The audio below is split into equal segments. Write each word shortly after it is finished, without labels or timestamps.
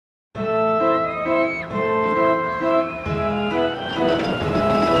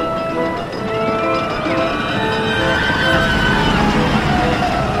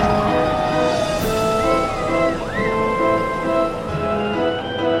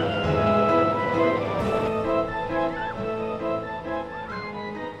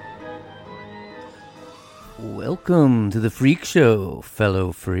Welcome to the Freak Show,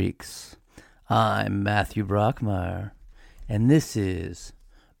 fellow freaks. I'm Matthew Brockmeyer, and this is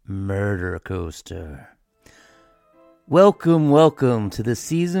Murder Coaster. Welcome to the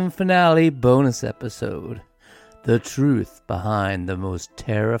season finale bonus episode, The Truth Behind the Most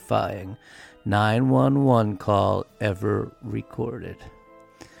Terrifying 911 Call Ever Recorded.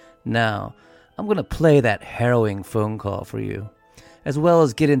 Now, I'm going to play that harrowing phone call for you, as well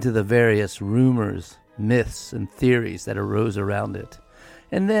as get into the various rumors, myths, and theories that arose around it,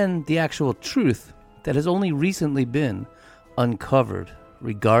 and then the actual truth that has only recently been uncovered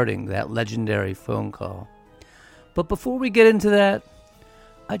regarding that legendary phone call. But before we get into that,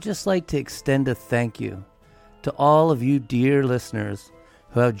 I'd just like to extend a thank you to all of you dear listeners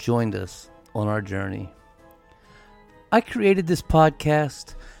who have joined us on our journey. I created this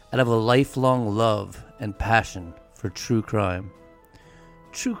podcast out of a lifelong love and passion for true crime.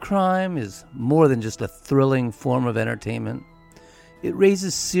 True crime is more than just a thrilling form of entertainment. It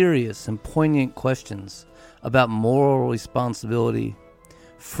raises serious and poignant questions about moral responsibility,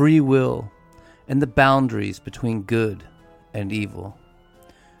 free will, and the boundaries between good and evil.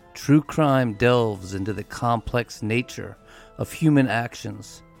 True crime delves into the complex nature of human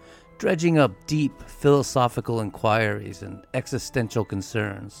actions, dredging up deep philosophical inquiries and existential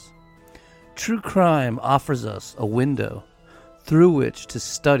concerns. True crime offers us a window through which to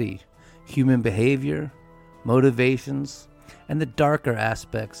study human behavior, motivations, and the darker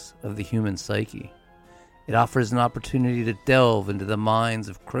aspects of the human psyche. It offers an opportunity to delve into the minds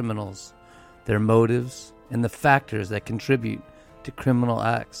of criminals, their motives, and the factors that contribute to criminal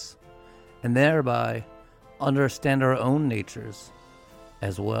acts, and thereby understand our own natures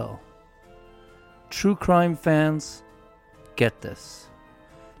as well. True crime fans get this.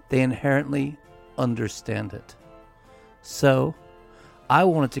 They inherently understand it. So, I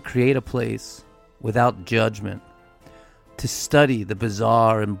wanted to create a place without judgment to study the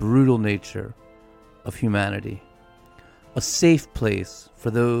bizarre and brutal nature of humanity. A safe place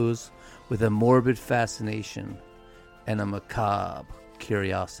for those with a morbid fascination and a macabre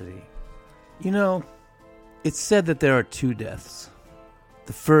curiosity. You know, it's said that there are two deaths.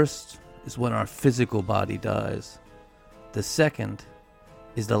 The first is when our physical body dies. The second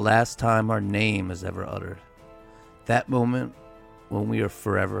is the last time our name is ever uttered. That moment when we are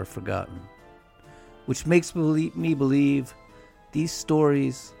forever forgotten. Which makes me believe these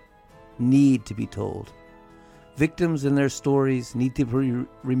stories need to be told. Victims and their stories need to be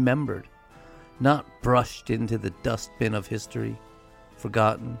remembered, not brushed into the dustbin of history,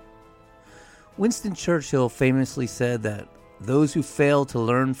 forgotten. Winston Churchill famously said that those who fail to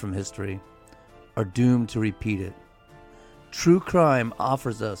learn from history are doomed to repeat it. True crime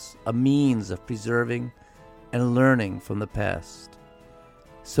offers us a means of preserving and learning from the past.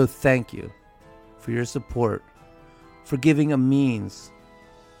 So thank you for your support, for giving a means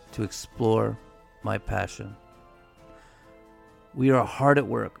to explore my passion. We are hard at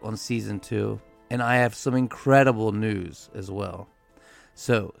work on season 2, and I have some incredible news as well.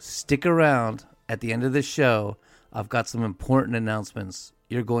 So stick around. At the end of the show, I've got some important announcements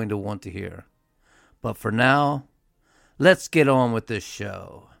you're going to want to hear. But for now, let's get on with this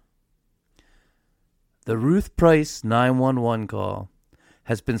show. The Ruth Price 911 call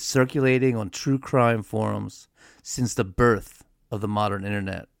has been circulating on true crime forums since the birth of the modern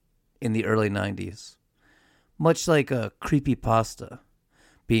internet in the early 90s. Much like a creepypasta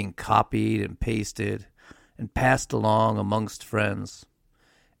being copied and pasted and passed along amongst friends.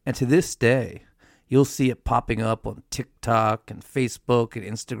 And to this day, you'll see it popping up on TikTok and Facebook and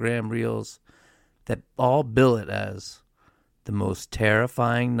Instagram reels that all bill it as the most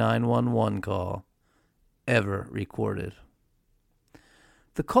terrifying 911 call ever recorded.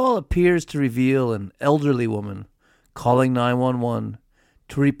 The call appears to reveal an elderly woman calling 911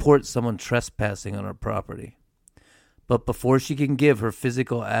 to report someone trespassing on her property. But before she can give her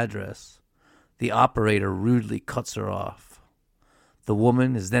physical address, the operator rudely cuts her off. The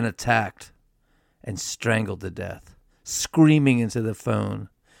woman is then attacked and strangled to death, screaming into the phone,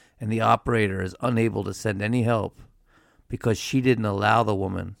 and the operator is unable to send any help because she didn't allow the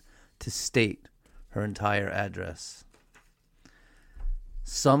woman to state her entire address.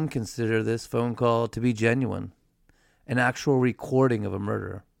 Some consider this phone call to be genuine, an actual recording of a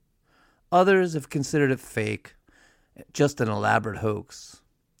murder. Others have considered it fake, just an elaborate hoax.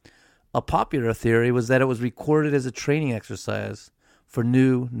 A popular theory was that it was recorded as a training exercise for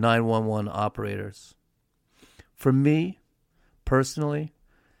new 911 operators. For me, personally,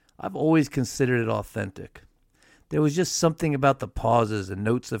 I've always considered it authentic. There was just something about the pauses and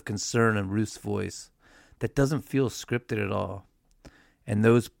notes of concern in Ruth's voice that doesn't feel scripted at all. And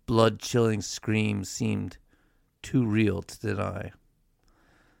those blood-chilling screams seemed too real to deny.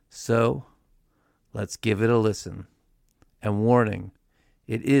 So, let's give it a listen. And warning,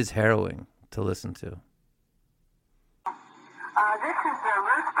 it is harrowing to listen to. This is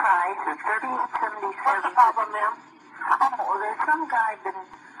Ruth Price of 3877. What's the problem, ma'am? Oh, there's some guy been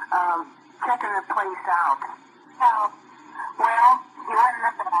checking the place out. Well, he went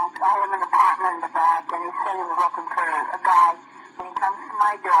in the back. I have an apartment in the back, and he said he was looking for a guy. And he comes to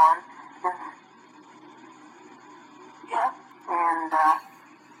my door. Yes. And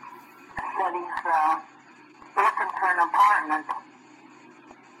said he's looking for an apartment.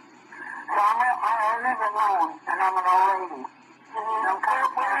 So I live alone, and I'm an old lady.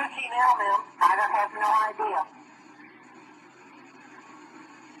 Where is he now, ma'am? I don't have no idea.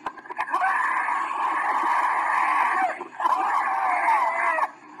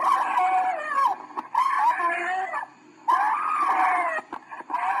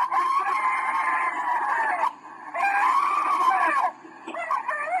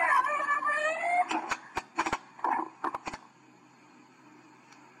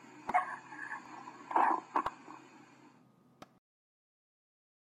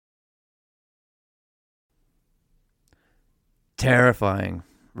 Terrifying,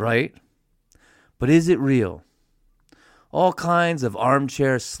 right? But is it real? All kinds of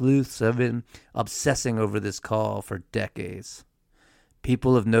armchair sleuths have been obsessing over this call for decades.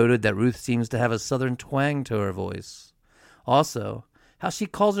 People have noted that Ruth seems to have a southern twang to her voice. Also, how she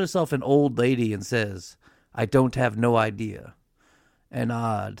calls herself an old lady and says, "I don't have no idea." An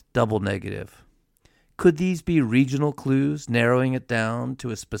odd double negative. Could these be regional clues narrowing it down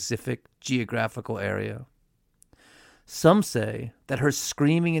to a specific geographical area? Some say that her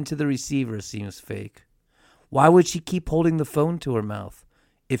screaming into the receiver seems fake. Why would she keep holding the phone to her mouth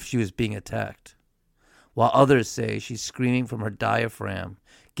if she was being attacked? While others say she's screaming from her diaphragm,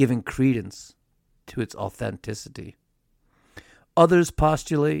 giving credence to its authenticity. Others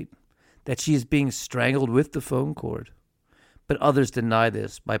postulate that she is being strangled with the phone cord, but others deny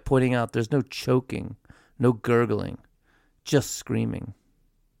this by pointing out there's no choking, no gurgling, just screaming.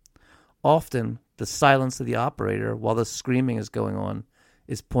 Often, the silence of the operator while the screaming is going on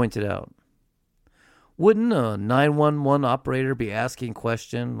is pointed out. Wouldn't a 911 operator be asking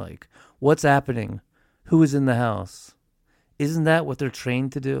questions like, "What's happening? Who is in the house?" Isn't that what they're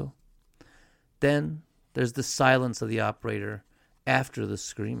trained to do? Then there's the silence of the operator after the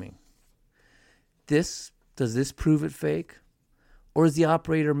screaming. Does this prove it fake? Or is the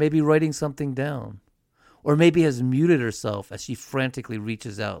operator maybe writing something down? Or maybe has muted herself as she frantically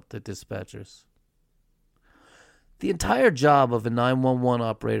reaches out to dispatchers? The entire job of a 911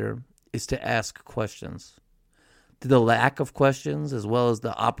 operator is to ask questions. Do the lack of questions, as well as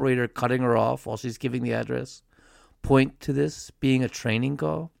the operator cutting her off while she's giving the address, point to this being a training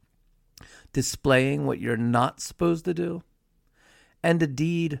call? Displaying what you're not supposed to do? And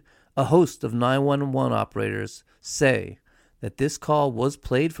indeed, a host of 911 operators say that this call was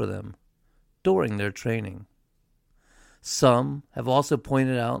played for them during their training. Some have also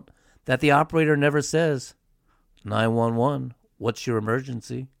pointed out that the operator never says, "911, what's your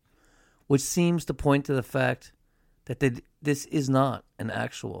emergency?" which seems to point to the fact that this is not an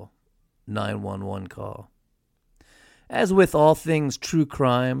actual 911 call. As with all things true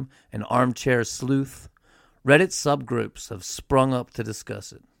crime and armchair sleuth, Reddit subgroups have sprung up to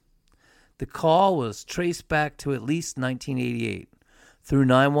discuss it. The call was traced back to at least 1988 through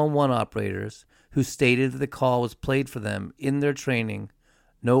 911 operators who stated that the call was played for them in their training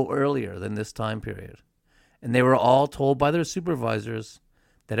no earlier than this time period. And they were all told by their supervisors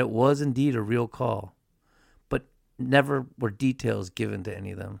that it was indeed a real call, but never were details given to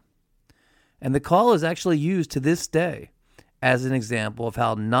any of them. And the call is actually used to this day as an example of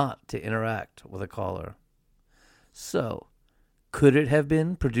how not to interact with a caller. So, could it have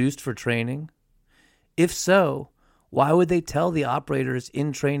been produced for training? If so, why would they tell the operators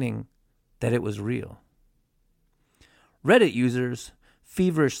in training that it was real? Reddit users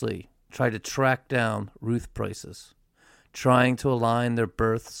feverishly try to track down Ruth Prices, trying to align their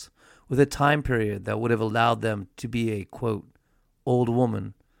births with a time period that would have allowed them to be a, quote, old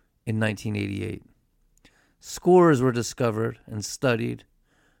woman in 1988. Scores were discovered and studied,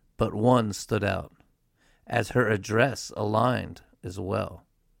 but one stood out, as her address aligned as well.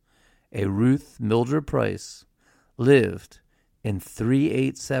 A Ruth Mildred Price lived in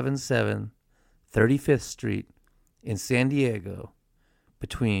 3877 35th Street in San Diego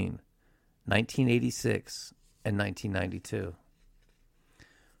between 1986 and 1992.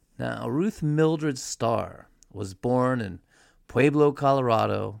 Now, Ruth Mildred Starr was born in Pueblo,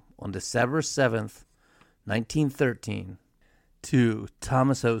 Colorado on December 7th, 1913, to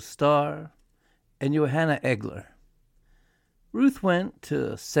Thomas O. Starr and Johanna Egler. Ruth went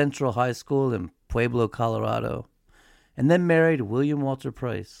to Central High School in Pueblo, Colorado, and then married William Walter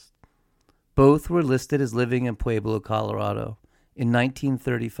Price. Both were listed as living in Pueblo, Colorado in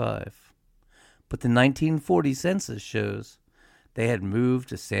 1935, but the 1940 census shows they had moved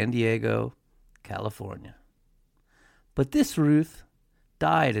to San Diego, California. But this Ruth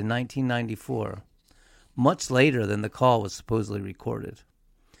died in 1994, much later than the call was supposedly recorded.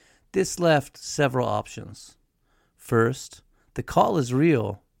 This left several options. First, the call is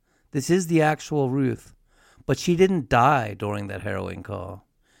real. This is the actual Ruth, but she didn't die during that harrowing call.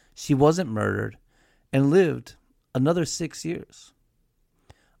 She wasn't murdered and lived another 6 years.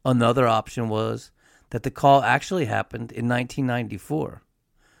 Another option was that the call actually happened in 1994.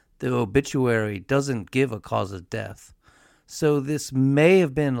 The obituary doesn't give a cause of death, so this may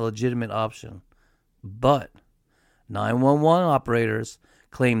have been a legitimate option. But 911 operators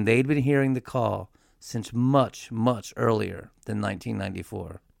claim they'd been hearing the call since much, much earlier than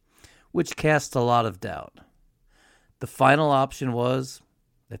 1994, which cast a lot of doubt. The final option was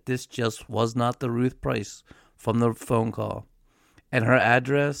that this just was not the Ruth Price from the phone call, and her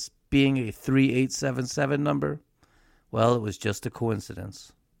address being a 3877 number, well, it was just a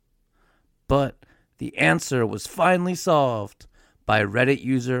coincidence. But the answer was finally solved by Reddit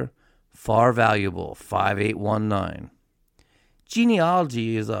user FarValuable5819.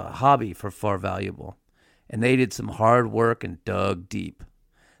 Genealogy is a hobby for FarValuable, and they did some hard work and dug deep.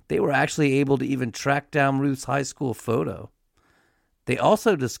 They were actually able to even track down Ruth's high school photo. They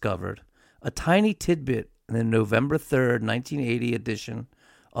also discovered a tiny tidbit in the November 3rd, 1980 edition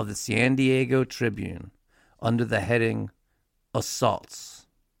of the San Diego Tribune under the heading Assaults.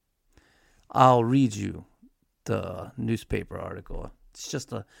 I'll read you the newspaper article. It's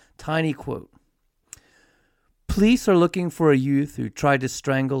just a tiny quote. Police are looking for a youth who tried to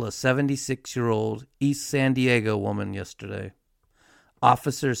strangle a 76-year-old East San Diego woman yesterday.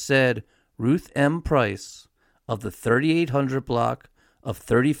 Officers said Ruth M. Price of the 3800 block of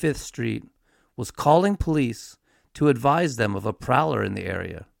 35th Street was calling police to advise them of a prowler in the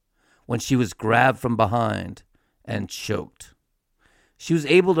area when she was grabbed from behind and choked. She was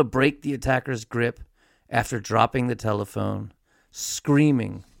able to break the attacker's grip after dropping the telephone,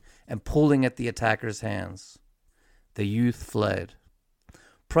 screaming and pulling at the attacker's hands. The youth fled.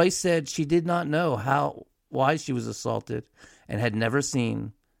 Price said she did not know why she was assaulted and had never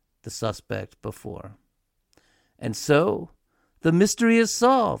seen the suspect before. And so, the mystery is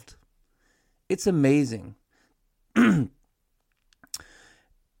solved. It's amazing that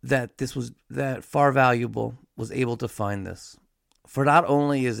FarValuable was able to find this. For not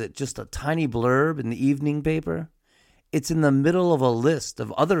only is it just a tiny blurb in the evening paper, it's in the middle of a list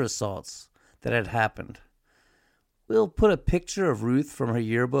of other assaults that had happened. We'll put a picture of Ruth from her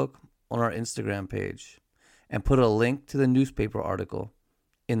yearbook on our Instagram page and put a link to the newspaper article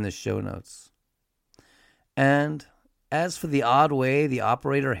in the show notes. And as for the odd way the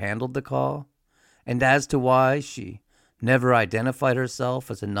operator handled the call, and as to why she never identified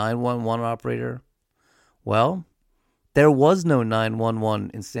herself as a 911 operator, well, there was no 911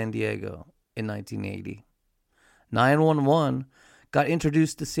 in San Diego in 1980. 911 got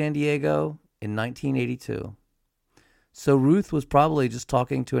introduced to San Diego in 1982. So Ruth was probably just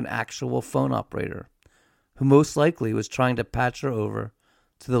talking to an actual phone operator who most likely was trying to patch her over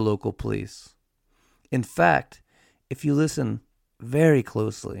to the local police. In fact, if you listen very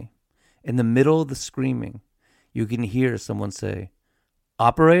closely, in the middle of the screaming, you can hear someone say,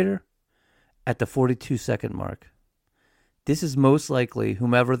 "Operator?" at the 42-second mark. This is most likely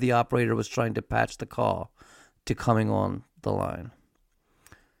whomever the operator was trying to patch the call to coming on the line.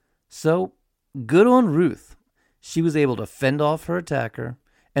 So, good on Ruth. She was able to fend off her attacker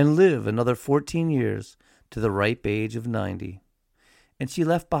and live another 14 years to the ripe age of 90. And she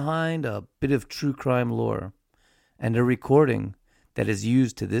left behind a bit of true crime lore and a recording that is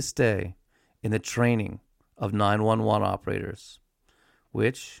used to this day in the training of 911 operators,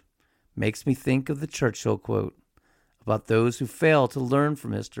 which makes me think of the Churchill quote about those who fail to learn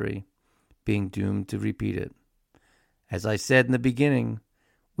from history being doomed to repeat it. As I said in the beginning,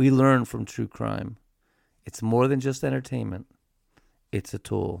 we learn from true crime. It's more than just entertainment. It's a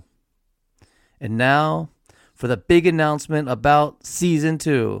tool. And now, for the big announcement about Season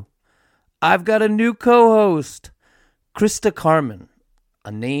 2. I've got a new co-host, Krista Carmen,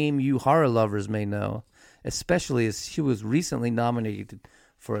 a name you horror lovers may know, especially as she was recently nominated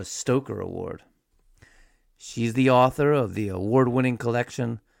for a Stoker Award. She's the author of the award-winning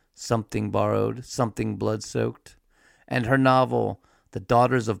collection, Something Borrowed, Something Blood-Soaked, and her novel, The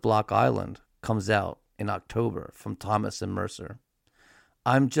Daughters of Block Island, comes out in October from Thomas and Mercer.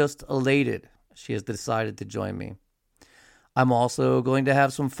 I'm just elated she has decided to join me. I'm also going to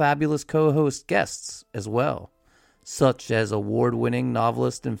have some fabulous co-host guests as well, such as award-winning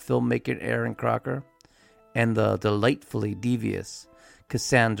novelist and filmmaker Aaron Crocker and the delightfully devious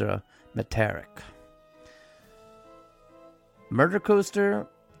Cassandra Matarik. Murder Coaster,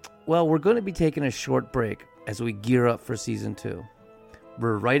 well, we're going to be taking a short break as we gear up for Season 2.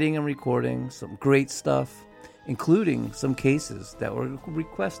 We're writing and recording some great stuff, including some cases that were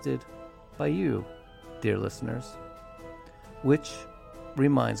requested by you, dear listeners. Which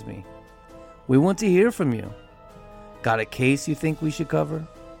reminds me, we want to hear from you. Got a case you think we should cover?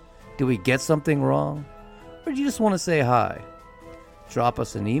 Did we get something wrong? Or do you just want to say hi? Drop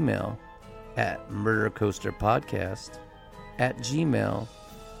us an email at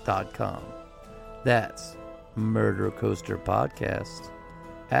murdercoasterpodcast@gmail.com. That's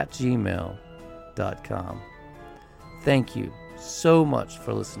murdercoasterpodcast@gmail.com. Thank you so much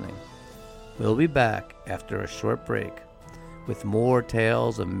for listening. We'll be back after a short break with more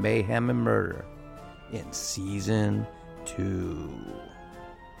tales of mayhem and murder in Season 2.